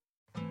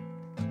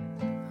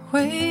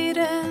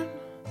waiting,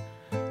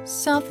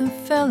 something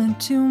fell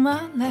into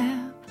my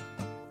lap.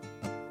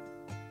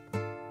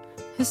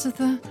 Is it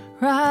the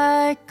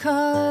right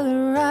color,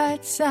 the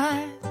right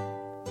size?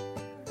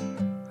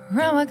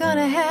 Or am I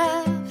gonna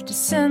have to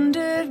send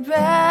it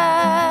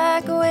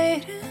back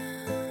waiting?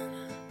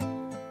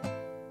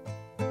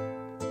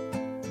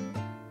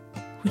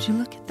 Would you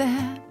look at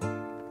that?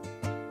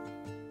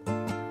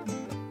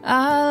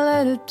 I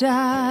let it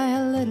die,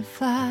 I let it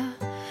fly,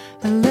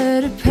 I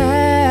let it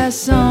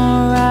pass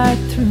on right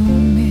through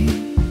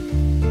me.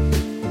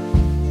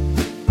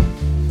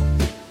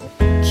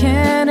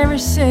 Can't ever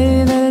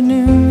say that it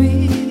knew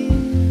me.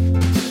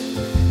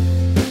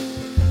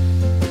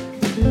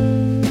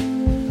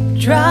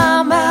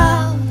 Dry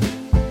mouth,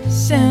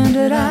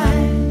 sanded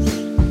eyes,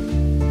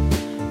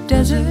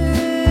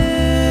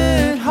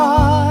 desert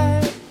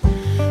heart,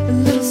 a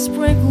little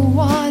sprinkle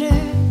water.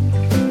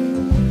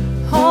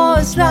 Oh,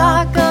 it's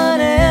not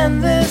gonna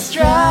end this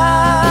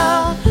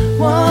drought.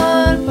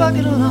 One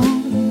bucket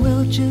alone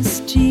will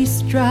just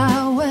tease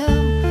dry well.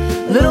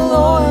 A little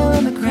oil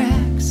in the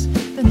cracks,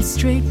 then it's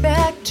straight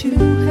back to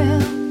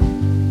hell.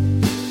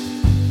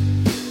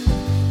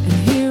 And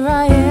here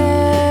I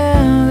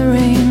am, the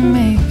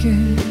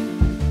rainmaker,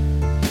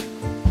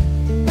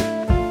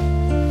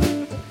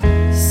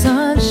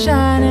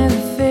 sunshine and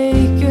the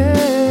faker.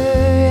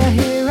 Yeah,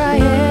 here I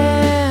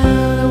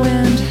am, the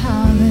wind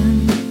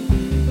howling,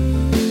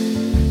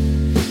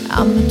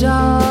 I'm the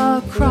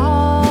dog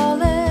crawling.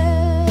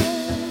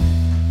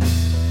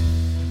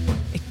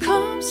 It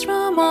comes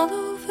from all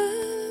over,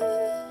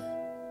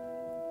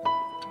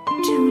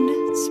 doing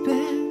its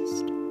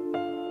best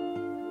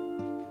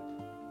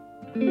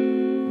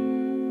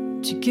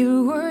to give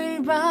a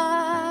worried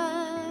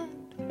mind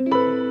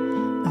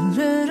a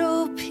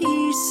little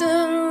peace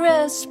and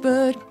rest.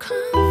 But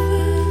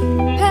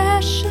comfort,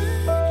 passion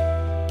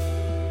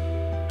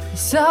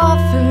is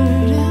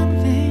offered in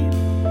vain.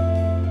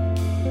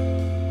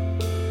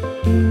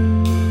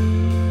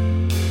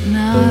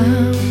 Now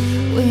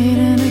I'm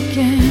waiting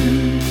again.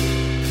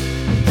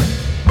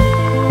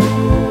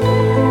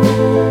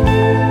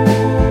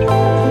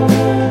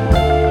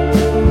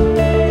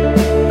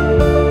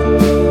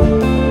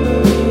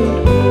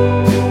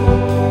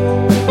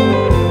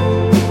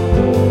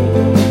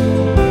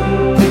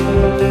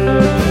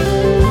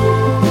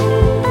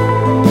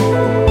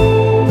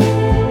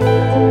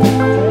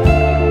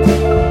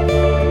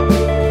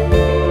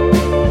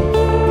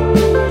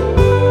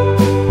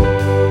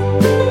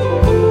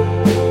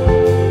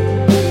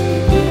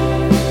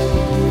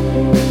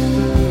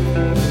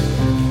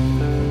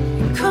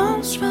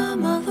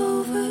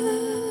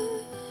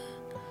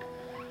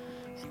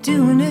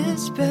 Doing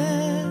its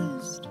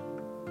best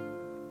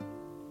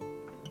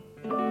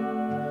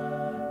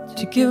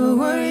to give a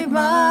worried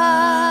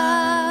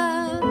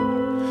mind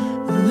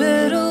a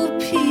little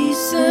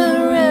peace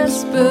and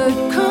rest.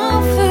 But